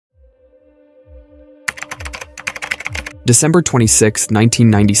December 26,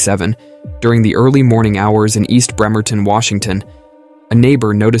 1997, during the early morning hours in East Bremerton, Washington, a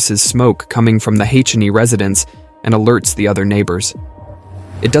neighbor notices smoke coming from the Hacheney residence and alerts the other neighbors.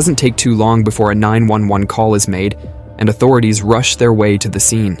 It doesn't take too long before a 911 call is made, and authorities rush their way to the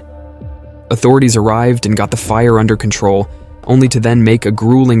scene. Authorities arrived and got the fire under control, only to then make a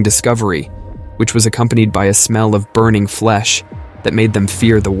grueling discovery, which was accompanied by a smell of burning flesh that made them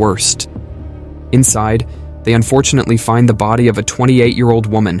fear the worst. Inside, they unfortunately find the body of a 28-year-old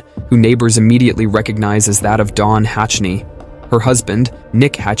woman who neighbors immediately recognize as that of Dawn Hacheney. Her husband,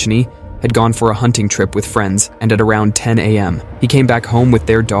 Nick Hacheney, had gone for a hunting trip with friends, and at around 10 a.m., he came back home with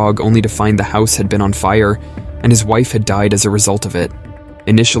their dog only to find the house had been on fire and his wife had died as a result of it.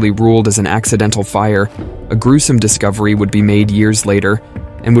 Initially ruled as an accidental fire, a gruesome discovery would be made years later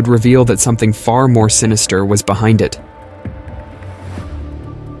and would reveal that something far more sinister was behind it.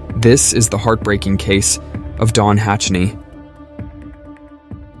 This is the heartbreaking case of Dawn Hacheney.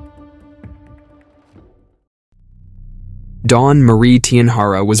 Dawn Marie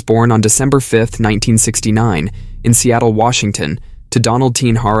Tienhara was born on December 5, 1969, in Seattle, Washington, to Donald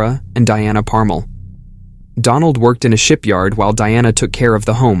Tienhara and Diana Parmel. Donald worked in a shipyard while Diana took care of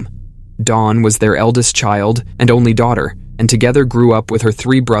the home. Dawn was their eldest child and only daughter, and together grew up with her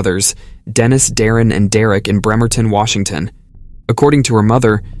three brothers, Dennis, Darren, and Derek, in Bremerton, Washington. According to her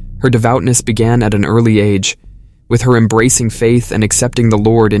mother, her devoutness began at an early age, with her embracing faith and accepting the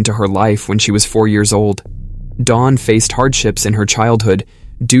Lord into her life when she was 4 years old. Dawn faced hardships in her childhood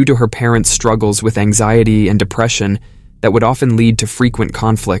due to her parents' struggles with anxiety and depression that would often lead to frequent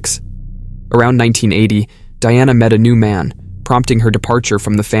conflicts. Around 1980, Diana met a new man, prompting her departure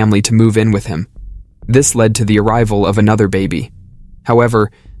from the family to move in with him. This led to the arrival of another baby.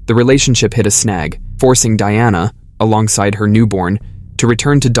 However, the relationship hit a snag, forcing Diana, alongside her newborn, to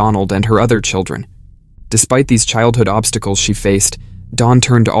return to Donald and her other children. Despite these childhood obstacles she faced, Dawn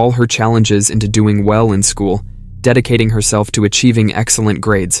turned all her challenges into doing well in school, dedicating herself to achieving excellent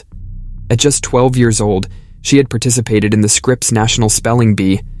grades. At just 12 years old, she had participated in the Scripps National Spelling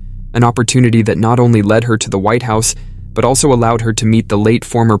Bee, an opportunity that not only led her to the White House, but also allowed her to meet the late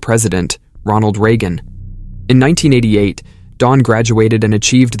former president, Ronald Reagan. In 1988, Dawn graduated and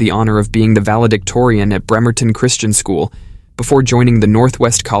achieved the honor of being the valedictorian at Bremerton Christian School before joining the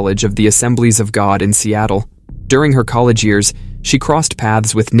Northwest College of the Assemblies of God in Seattle. During her college years, she crossed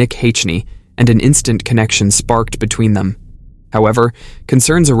paths with Nick Hacheney, and an instant connection sparked between them. However,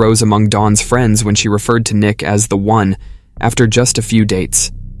 concerns arose among Dawn's friends when she referred to Nick as the one after just a few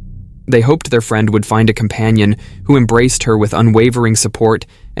dates. They hoped their friend would find a companion who embraced her with unwavering support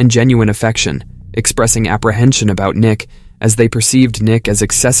and genuine affection, expressing apprehension about Nick as they perceived Nick as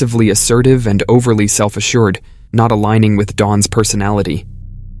excessively assertive and overly self-assured, not aligning with Dawn's personality.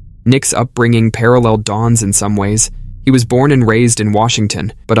 Nick's upbringing paralleled Dawn's in some ways. He was born and raised in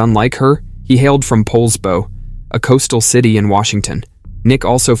Washington, but unlike her, he hailed from Poulsbo, a coastal city in Washington. Nick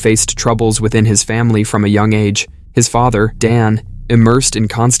also faced troubles within his family from a young age. His father, Dan, immersed in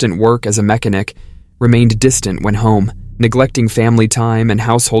constant work as a mechanic, remained distant when home, neglecting family time and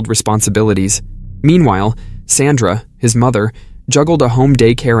household responsibilities. Meanwhile, Sandra, his mother, juggled a home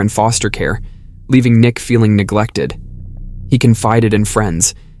daycare and foster care, leaving Nick feeling neglected. He confided in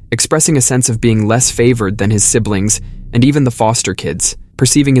friends, expressing a sense of being less favored than his siblings and even the foster kids,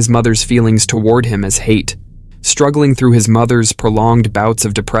 perceiving his mother's feelings toward him as hate. Struggling through his mother's prolonged bouts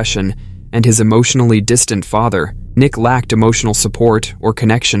of depression and his emotionally distant father, Nick lacked emotional support or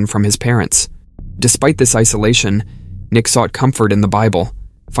connection from his parents. Despite this isolation, Nick sought comfort in the Bible,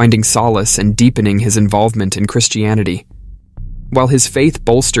 finding solace and deepening his involvement in Christianity. While his faith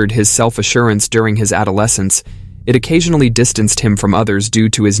bolstered his self-assurance during his adolescence, it occasionally distanced him from others due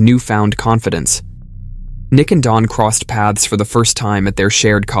to his newfound confidence. Nick and Dawn crossed paths for the first time at their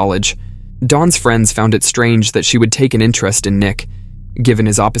shared college. Dawn's friends found it strange that she would take an interest in Nick, given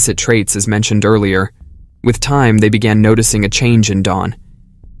his opposite traits as mentioned earlier. With time, they began noticing a change in Dawn.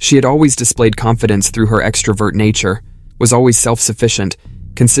 She had always displayed confidence through her extrovert nature, was always self-sufficient,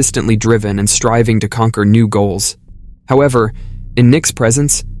 consistently driven and striving to conquer new goals. However, in Nick's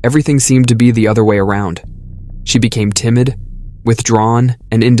presence, everything seemed to be the other way around. She became timid, withdrawn,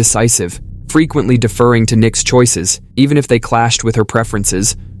 and indecisive, frequently deferring to Nick's choices, even if they clashed with her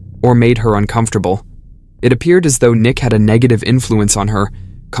preferences or made her uncomfortable. It appeared as though Nick had a negative influence on her,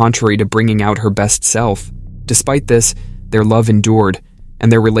 contrary to bringing out her best self. Despite this, their love endured,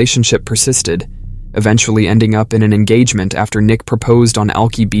 and their relationship persisted, eventually ending up in an engagement after Nick proposed on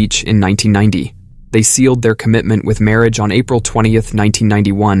Alki Beach in 1990. They sealed their commitment with marriage on April 20th,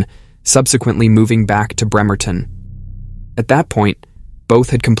 1991, subsequently moving back to Bremerton. At that point,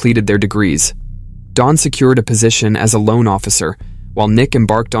 both had completed their degrees. Dawn secured a position as a loan officer, while Nick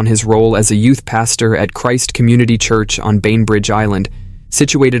embarked on his role as a youth pastor at Christ Community Church on Bainbridge Island,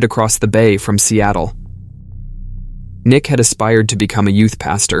 situated across the bay from Seattle. Nick had aspired to become a youth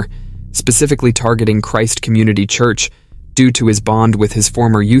pastor, specifically targeting Christ Community Church due to his bond with his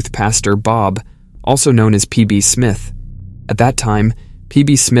former youth pastor, Bob, also known as P.B. Smith. At that time,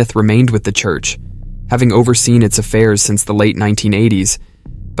 P.B. Smith remained with the church, having overseen its affairs since the late 1980s,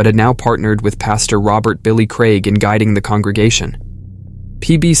 but had now partnered with Pastor Robert Billy Craig in guiding the congregation.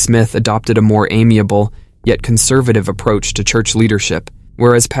 P.B. Smith adopted a more amiable, yet conservative approach to church leadership,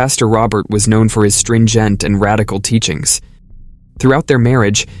 whereas Pastor Robert was known for his stringent and radical teachings. Throughout their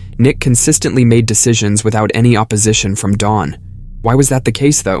marriage, Nick consistently made decisions without any opposition from Dawn. Why was that the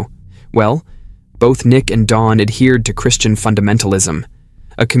case, though? Well, both Nick and Dawn adhered to Christian fundamentalism,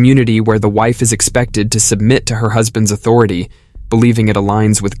 a community where the wife is expected to submit to her husband's authority, believing it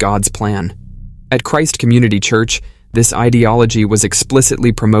aligns with God's plan. At Christ Community Church, this ideology was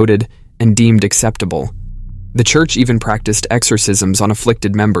explicitly promoted and deemed acceptable. The church even practiced exorcisms on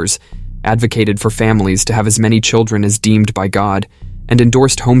afflicted members, advocated for families to have as many children as deemed by God, and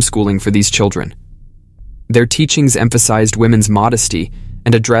endorsed homeschooling for these children. Their teachings emphasized women's modesty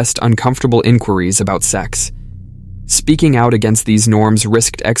and addressed uncomfortable inquiries about sex. Speaking out against these norms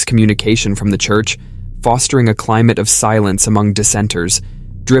risked excommunication from the church, fostering a climate of silence among dissenters,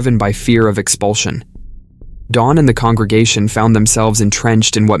 driven by fear of expulsion. Dawn and the congregation found themselves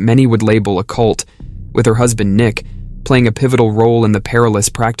entrenched in what many would label a cult, with her husband Nick playing a pivotal role in the perilous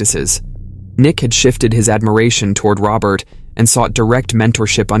practices. Nick had shifted his admiration toward Robert and sought direct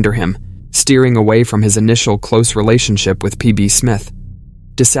mentorship under him, steering away from his initial close relationship with P.B. Smith.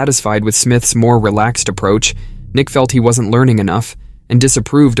 Dissatisfied with Smith's more relaxed approach, Nick felt he wasn't learning enough and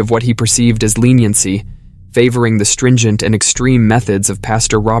disapproved of what he perceived as leniency, favoring the stringent and extreme methods of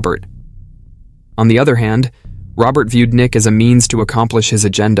Pastor Robert. On the other hand, Robert viewed Nick as a means to accomplish his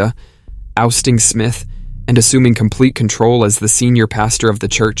agenda, ousting Smith and assuming complete control as the senior pastor of the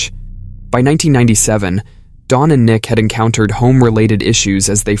church. By 1997, Dawn and Nick had encountered home-related issues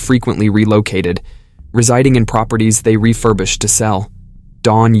as they frequently relocated, residing in properties they refurbished to sell.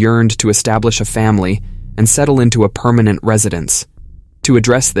 Dawn yearned to establish a family and settle into a permanent residence. To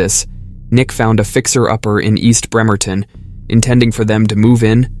address this, Nick found a fixer-upper in East Bremerton, intending for them to move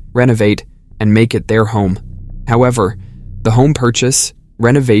in, renovate, and make it their home. However, the home purchase,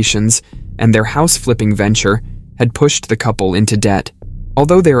 renovations, and their house-flipping venture had pushed the couple into debt.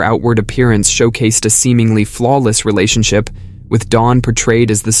 Although their outward appearance showcased a seemingly flawless relationship, with Dawn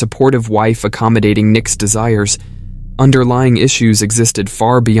portrayed as the supportive wife accommodating Nick's desires, underlying issues existed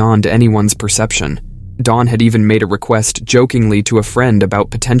far beyond anyone's perception. Dawn had even made a request jokingly to a friend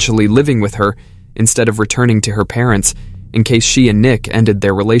about potentially living with her instead of returning to her parents in case she and Nick ended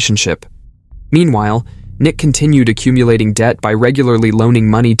their relationship. Meanwhile, Nick continued accumulating debt by regularly loaning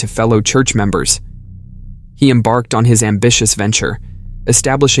money to fellow church members. He embarked on his ambitious venture,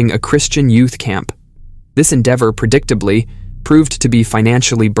 establishing a Christian youth camp. This endeavor, predictably, proved to be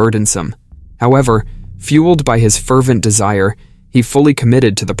financially burdensome. However, fueled by his fervent desire, he fully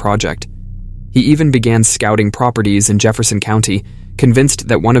committed to the project. He even began scouting properties in Jefferson County, convinced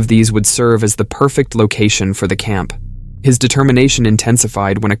that one of these would serve as the perfect location for the camp. His determination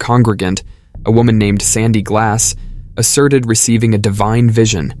intensified when a congregant, a woman named Sandy Glass, asserted receiving a divine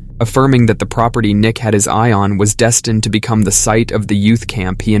vision, affirming that the property Nick had his eye on was destined to become the site of the youth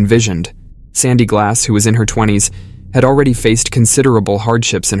camp he envisioned. Sandy Glass, who was in her 20s, had already faced considerable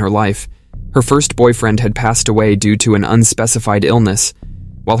hardships in her life. Her first boyfriend had passed away due to an unspecified illness,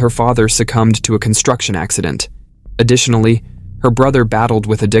 while her father succumbed to a construction accident. Additionally, her brother battled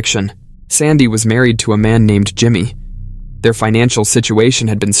with addiction. Sandy was married to a man named Jimmy. Their financial situation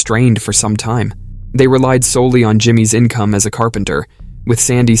had been strained for some time. They relied solely on Jimmy's income as a carpenter, with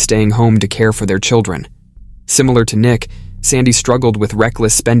Sandy staying home to care for their children. Similar to Nick, Sandy struggled with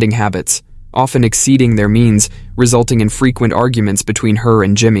reckless spending habits, often exceeding their means, resulting in frequent arguments between her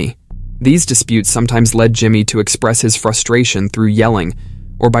and Jimmy. These disputes sometimes led Jimmy to express his frustration through yelling,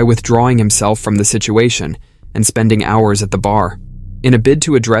 or by withdrawing himself from the situation and spending hours at the bar. In a bid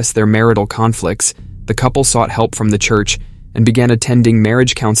to address their marital conflicts, the couple sought help from the church and began attending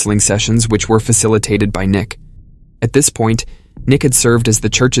marriage counseling sessions which were facilitated by Nick. At this point, Nick had served as the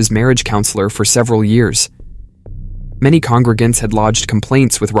church's marriage counselor for several years. Many congregants had lodged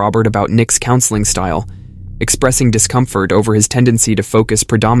complaints with Robert about Nick's counseling style, expressing discomfort over his tendency to focus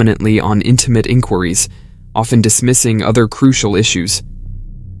predominantly on intimate inquiries, often dismissing other crucial issues.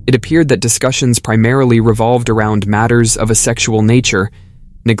 It appeared that discussions primarily revolved around matters of a sexual nature,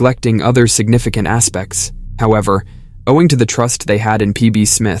 neglecting other significant aspects. However, owing to the trust they had in P.B.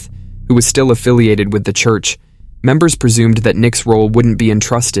 Smith, who was still affiliated with the church, members presumed that Nick's role wouldn't be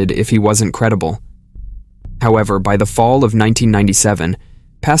entrusted if he wasn't credible. However, by the fall of 1997,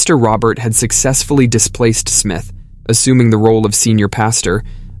 Pastor Robert had successfully displaced Smith, assuming the role of senior pastor,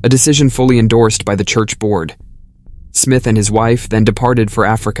 a decision fully endorsed by the church board. Smith and his wife then departed for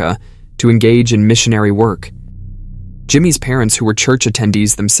Africa to engage in missionary work. Jimmy's parents, who were church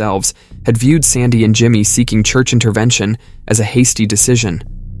attendees themselves, had viewed Sandy and Jimmy seeking church intervention as a hasty decision.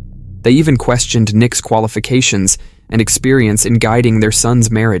 They even questioned Nick's qualifications and experience in guiding their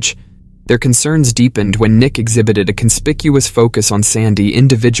son's marriage. Their concerns deepened when Nick exhibited a conspicuous focus on Sandy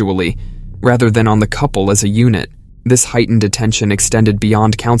individually rather than on the couple as a unit. This heightened attention extended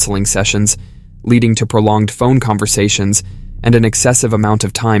beyond counseling sessions, leading to prolonged phone conversations and an excessive amount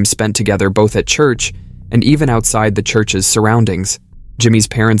of time spent together both at church and even outside the church's surroundings. Jimmy's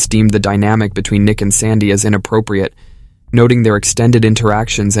parents deemed the dynamic between Nick and Sandy as inappropriate, noting their extended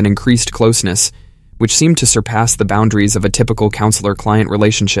interactions and increased closeness, which seemed to surpass the boundaries of a typical counselor-client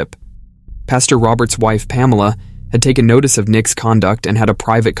relationship. Pastor Robert's wife, Pamela, had taken notice of Nick's conduct and had a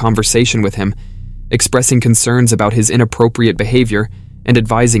private conversation with him, expressing concerns about his inappropriate behavior and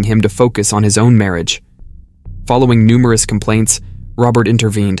advising him to focus on his own marriage. Following numerous complaints, Robert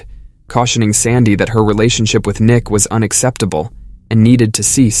intervened, cautioning Sandy that her relationship with Nick was unacceptable and needed to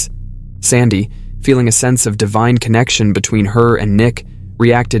cease. Sandy, feeling a sense of divine connection between her and Nick,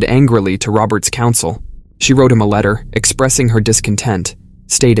 reacted angrily to Robert's counsel. She wrote him a letter expressing her discontent,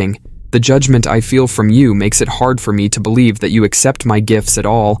 stating, "The judgment I feel from you makes it hard for me to believe that you accept my gifts at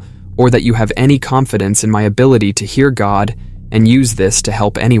all, or that you have any confidence in my ability to hear God and use this to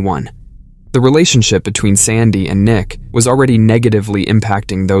help anyone." The relationship between Sandy and Nick was already negatively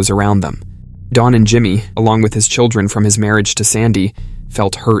impacting those around them. Dawn and Jimmy, along with his children from his marriage to Sandy,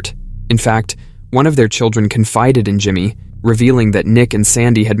 felt hurt. In fact, one of their children confided in Jimmy, revealing that Nick and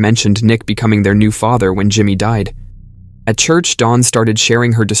Sandy had mentioned Nick becoming their new father when Jimmy died. At church, Dawn started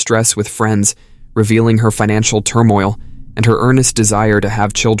sharing her distress with friends, revealing her financial turmoil and her earnest desire to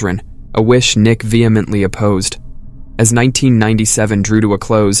have children, a wish Nick vehemently opposed. As 1997 drew to a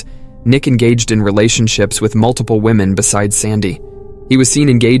close, Nick engaged in relationships with multiple women besides Sandy. He was seen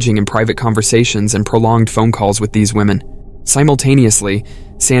engaging in private conversations and prolonged phone calls with these women. Simultaneously,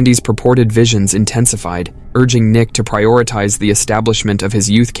 Sandy's purported visions intensified, urging Nick to prioritize the establishment of his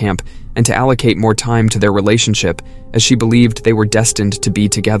youth camp and to allocate more time to their relationship, as she believed they were destined to be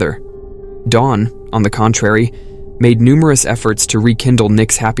together. Dawn, on the contrary, made numerous efforts to rekindle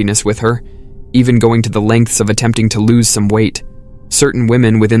Nick's happiness with her, even going to the lengths of attempting to lose some weight. Certain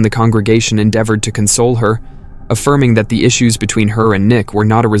women within the congregation endeavored to console her, affirming that the issues between her and Nick were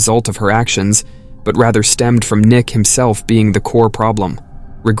not a result of her actions, but rather stemmed from Nick himself being the core problem.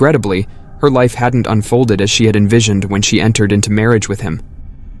 Regrettably, her life hadn't unfolded as she had envisioned when she entered into marriage with him.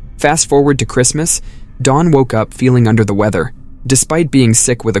 Fast forward to Christmas, Dawn woke up feeling under the weather. Despite being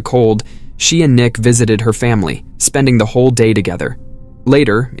sick with a cold, she and Nick visited her family, spending the whole day together.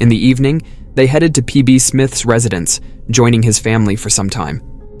 Later, in the evening, they headed to P.B. Smith's residence, joining his family for some time.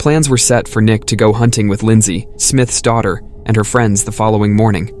 Plans were set for Nick to go hunting with Lindsay, Smith's daughter, and her friends the following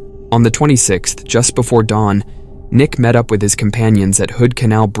morning. On the 26th, just before dawn, Nick met up with his companions at Hood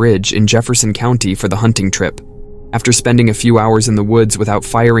Canal Bridge in Jefferson County for the hunting trip. After spending a few hours in the woods without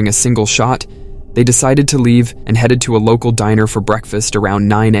firing a single shot, they decided to leave and headed to a local diner for breakfast around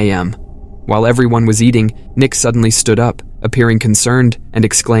 9 a.m. While everyone was eating, Nick suddenly stood up, appearing concerned, and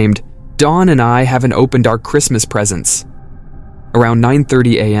exclaimed, "Dawn and I haven't opened our Christmas presents." Around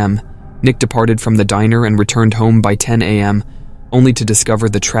 9:30 a.m., Nick departed from the diner and returned home by 10 a.m., only to discover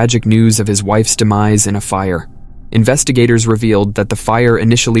the tragic news of his wife's demise in a fire. Investigators revealed that the fire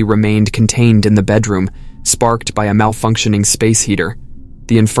initially remained contained in the bedroom, sparked by a malfunctioning space heater.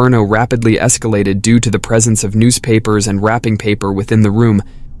 The inferno rapidly escalated due to the presence of newspapers and wrapping paper within the room,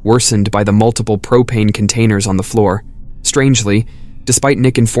 worsened by the multiple propane containers on the floor. Strangely, despite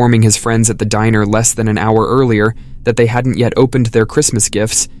Nick informing his friends at the diner less than an hour earlier that they hadn't yet opened their Christmas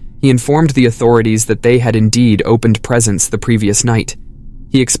gifts, he informed the authorities that they had indeed opened presents the previous night.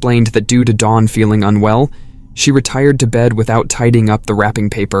 He explained that due to Dawn feeling unwell, she retired to bed without tidying up the wrapping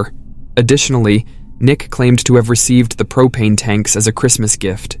paper. Additionally, Nick claimed to have received the propane tanks as a Christmas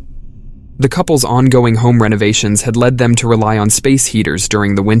gift. The couple's ongoing home renovations had led them to rely on space heaters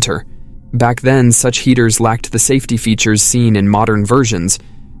during the winter. Back then, such heaters lacked the safety features seen in modern versions,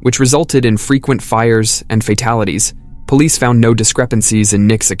 which resulted in frequent fires and fatalities. Police found no discrepancies in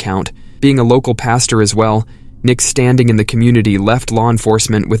Nick's account. Being a local pastor as well, Nick's standing in the community left law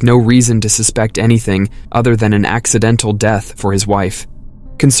enforcement with no reason to suspect anything other than an accidental death for his wife.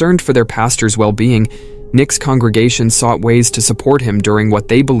 Concerned for their pastor's well-being, Nick's congregation sought ways to support him during what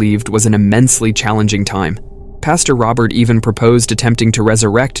they believed was an immensely challenging time. Pastor Robert even proposed attempting to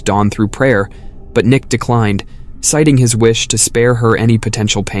resurrect Dawn through prayer, but Nick declined, citing his wish to spare her any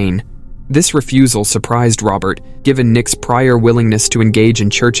potential pain. This refusal surprised Robert, given Nick's prior willingness to engage in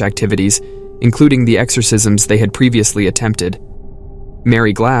church activities, including the exorcisms they had previously attempted.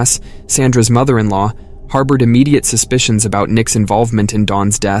 Mary Glass, Sandra's mother-in-law, harbored immediate suspicions about Nick's involvement in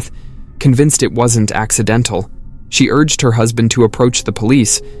Dawn's death, convinced it wasn't accidental. She urged her husband to approach the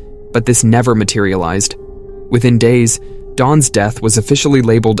police, but this never materialized. Within days, Dawn's death was officially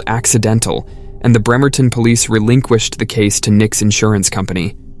labeled accidental, and the Bremerton police relinquished the case to Nick's insurance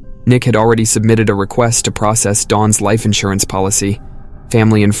company. Nick had already submitted a request to process Dawn's life insurance policy.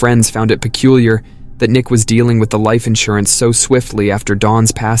 Family and friends found it peculiar that Nick was dealing with the life insurance so swiftly after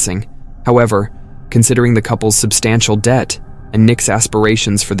Dawn's passing. However, considering the couple's substantial debt and Nick's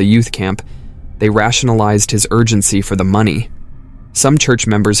aspirations for the youth camp, they rationalized his urgency for the money. Some church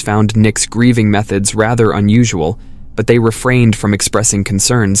members found Nick's grieving methods rather unusual, but they refrained from expressing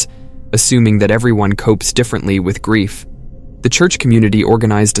concerns, assuming that everyone copes differently with grief. The church community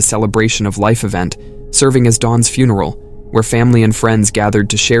organized a celebration of life event, serving as Dawn's funeral, where family and friends gathered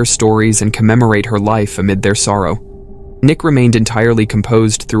to share stories and commemorate her life amid their sorrow. Nick remained entirely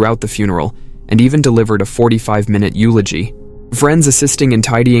composed throughout the funeral, and even delivered a 45-minute eulogy. Friends assisting in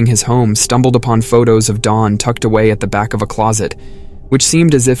tidying his home stumbled upon photos of Dawn tucked away at the back of a closet, which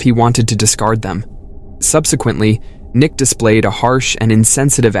seemed as if he wanted to discard them. Subsequently, Nick displayed a harsh and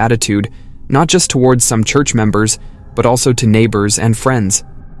insensitive attitude, not just towards some church members, but also to neighbors and friends.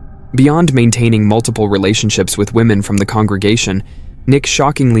 Beyond maintaining multiple relationships with women from the congregation, Nick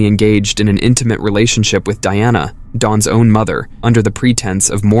shockingly engaged in an intimate relationship with Diana, Dawn's own mother, under the pretense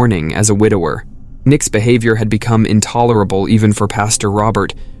of mourning as a widower. Nick's behavior had become intolerable even for Pastor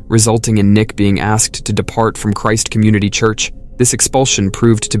Robert, resulting in Nick being asked to depart from Christ Community Church. This expulsion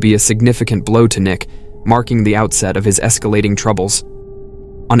proved to be a significant blow to Nick, marking the outset of his escalating troubles.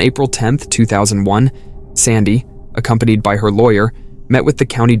 On April 10, 2001, Sandy, accompanied by her lawyer, met with the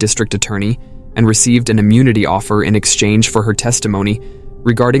county district attorney and received an immunity offer in exchange for her testimony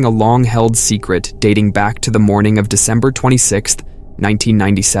regarding a long-held secret dating back to the morning of December 26,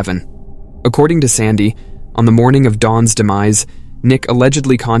 1997. According to Sandy, on the morning of Dawn's demise, Nick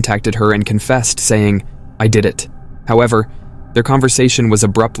allegedly contacted her and confessed, saying, "I did it." However, their conversation was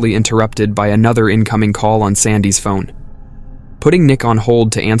abruptly interrupted by another incoming call on Sandy's phone. Putting Nick on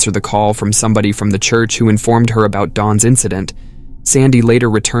hold to answer the call from somebody from the church who informed her about Dawn's incident, Sandy later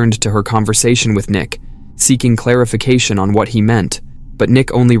returned to her conversation with Nick, seeking clarification on what he meant, but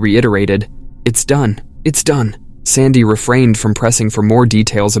Nick only reiterated, "It's done, it's done." Sandy refrained from pressing for more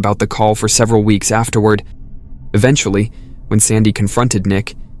details about the call for several weeks afterward. Eventually, when Sandy confronted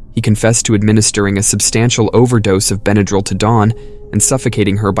Nick, he confessed to administering a substantial overdose of Benadryl to Dawn and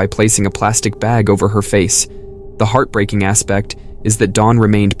suffocating her by placing a plastic bag over her face. The heartbreaking aspect is that Dawn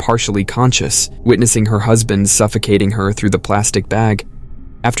remained partially conscious, witnessing her husband suffocating her through the plastic bag.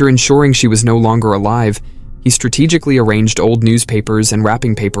 After ensuring she was no longer alive, he strategically arranged old newspapers and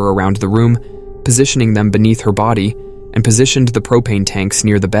wrapping paper around the room, positioning them beneath her body, and positioned the propane tanks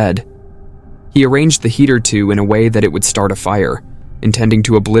near the bed. He arranged the heater too in a way that it would start a fire, intending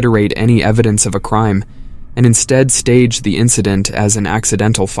to obliterate any evidence of a crime, and instead staged the incident as an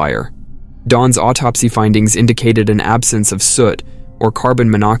accidental fire. Dawn's autopsy findings indicated an absence of soot or carbon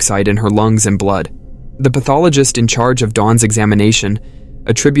monoxide in her lungs and blood. The pathologist in charge of Dawn's examination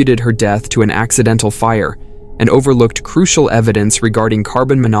attributed her death to an accidental fire and overlooked crucial evidence regarding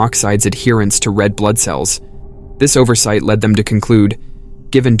carbon monoxide's adherence to red blood cells. This oversight led them to conclude,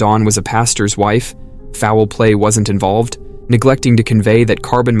 given Dawn was a pastor's wife, foul play wasn't involved, neglecting to convey that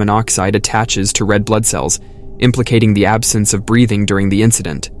carbon monoxide attaches to red blood cells, implicating the absence of breathing during the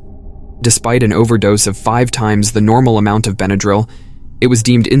incident. Despite an overdose of 5 times the normal amount of Benadryl, it was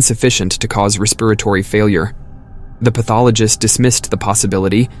deemed insufficient to cause respiratory failure. The pathologist dismissed the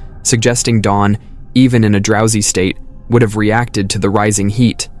possibility, suggesting Dawn, even in a drowsy state, would have reacted to the rising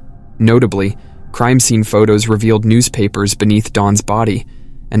heat. Notably, crime scene photos revealed newspapers beneath Dawn's body,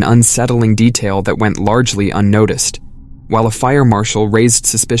 an unsettling detail that went largely unnoticed. While a fire marshal raised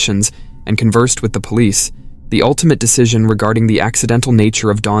suspicions and conversed with the police, the ultimate decision regarding the accidental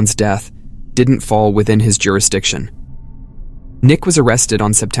nature of Dawn's death didn't fall within his jurisdiction. Nick was arrested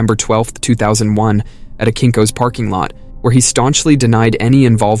on September 12, 2001, at a Kinko's parking lot, where he staunchly denied any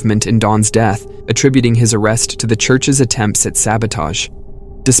involvement in Dawn's death, attributing his arrest to the church's attempts at sabotage.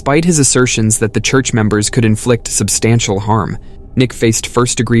 Despite his assertions that the church members could inflict substantial harm, Nick faced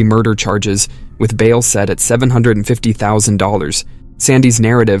first-degree murder charges, with bail set at $750,000. Sandy's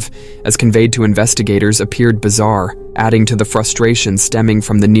narrative, as conveyed to investigators, appeared bizarre, adding to the frustration stemming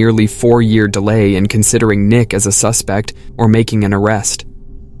from the nearly 4-year delay in considering Nick as a suspect or making an arrest.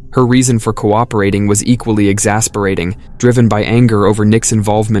 Her reason for cooperating was equally exasperating, driven by anger over Nick's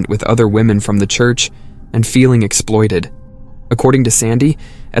involvement with other women from the church and feeling exploited. According to Sandy,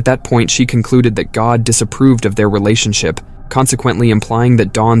 at that point she concluded that God disapproved of their relationship, consequently implying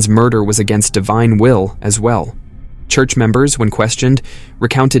that Dawn's murder was against divine will as well. Church members, when questioned,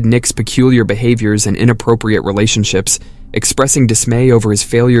 recounted Nick's peculiar behaviors and inappropriate relationships, expressing dismay over his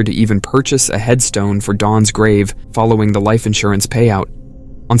failure to even purchase a headstone for Dawn's grave following the life insurance payout.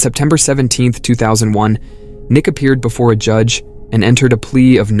 On September 17, 2001, Nick appeared before a judge and entered a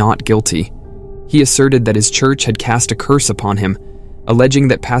plea of not guilty. He asserted that his church had cast a curse upon him, alleging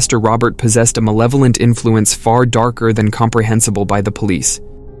that Pastor Robert possessed a malevolent influence far darker than comprehensible by the police.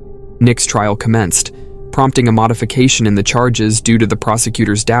 Nick's trial commenced, prompting a modification in the charges due to the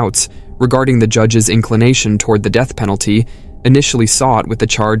prosecutor's doubts regarding the judge's inclination toward the death penalty, initially sought with the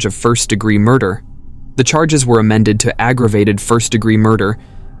charge of first-degree murder. The charges were amended to aggravated first-degree murder,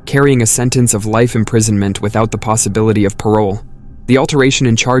 carrying a sentence of life imprisonment without the possibility of parole. The alteration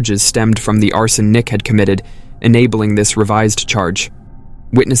in charges stemmed from the arson Nick had committed, enabling this revised charge.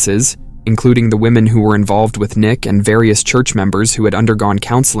 Witnesses, including the women who were involved with Nick and various church members who had undergone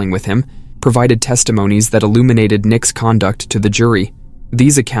counseling with him, provided testimonies that illuminated Nick's conduct to the jury.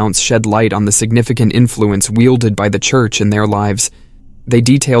 These accounts shed light on the significant influence wielded by the church in their lives. They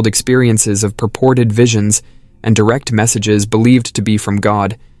detailed experiences of purported visions and direct messages believed to be from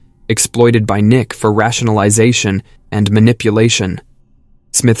God, exploited by Nick for rationalization and manipulation.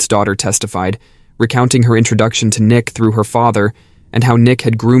 Smith's daughter testified, recounting her introduction to Nick through her father and how Nick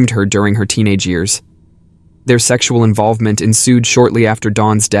had groomed her during her teenage years. Their sexual involvement ensued shortly after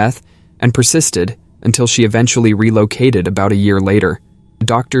Dawn's death and persisted until she eventually relocated about a year later.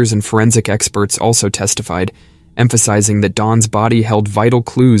 Doctors and forensic experts also testified, emphasizing that Dawn's body held vital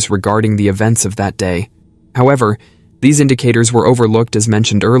clues regarding the events of that day. However, these indicators were overlooked, as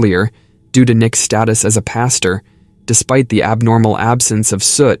mentioned earlier, due to Nick's status as a pastor, despite the abnormal absence of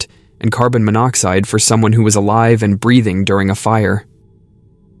soot and carbon monoxide for someone who was alive and breathing during a fire.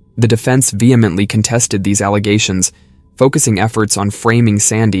 The defense vehemently contested these allegations, focusing efforts on framing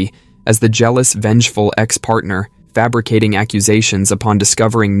Sandy as the jealous, vengeful ex-partner, fabricating accusations upon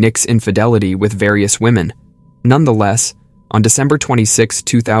discovering Nick's infidelity with various women. Nonetheless, on December 26,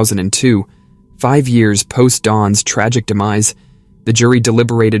 2002, 5 years post-Dawn's tragic demise, the jury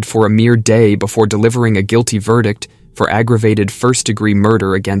deliberated for a mere day before delivering a guilty verdict for aggravated first-degree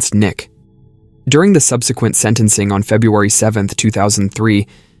murder against Nick. During the subsequent sentencing on February 7, 2003,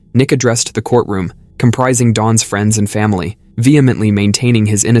 Nick addressed the courtroom, comprising Dawn's friends and family, vehemently maintaining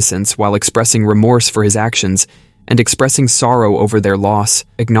his innocence while expressing remorse for his actions and expressing sorrow over their loss,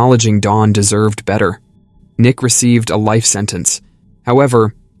 acknowledging Dawn deserved better. Nick received a life sentence.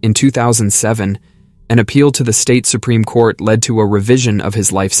 However, in 2007, an appeal to the state Supreme Court led to a revision of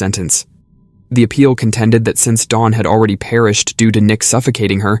his life sentence. The appeal contended that since Dawn had already perished due to Nick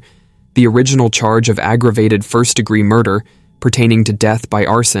suffocating her, the original charge of aggravated first-degree murder, pertaining to death by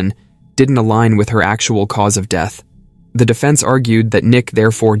arson, didn't align with her actual cause of death. The defense argued that Nick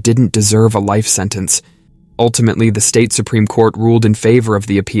therefore didn't deserve a life sentence. Ultimately, the state Supreme Court ruled in favor of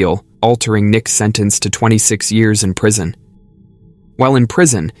the appeal, altering Nick's sentence to 26 years in prison. While in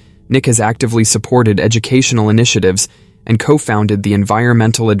prison, Nick has actively supported educational initiatives and co-founded the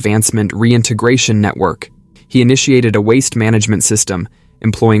Environmental Advancement Reintegration Network. He initiated a waste management system,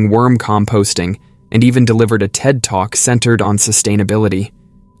 employing worm composting, and even delivered a TED Talk centered on sustainability.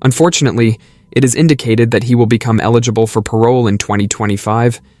 Unfortunately, it is indicated that he will become eligible for parole in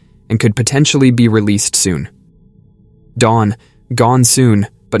 2025 and could potentially be released soon. Dawn, gone soon,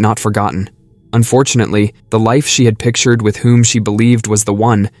 but not forgotten. Unfortunately, the life she had pictured with whom she believed was the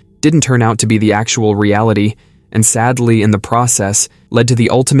one didn't turn out to be the actual reality, and sadly, in the process, led to the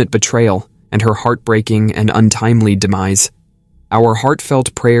ultimate betrayal and her heartbreaking and untimely demise. Our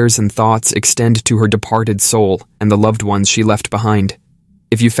heartfelt prayers and thoughts extend to her departed soul and the loved ones she left behind.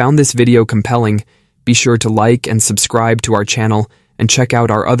 If you found this video compelling, be sure to like and subscribe to our channel and check out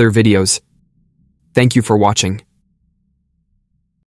our other videos. Thank you for watching.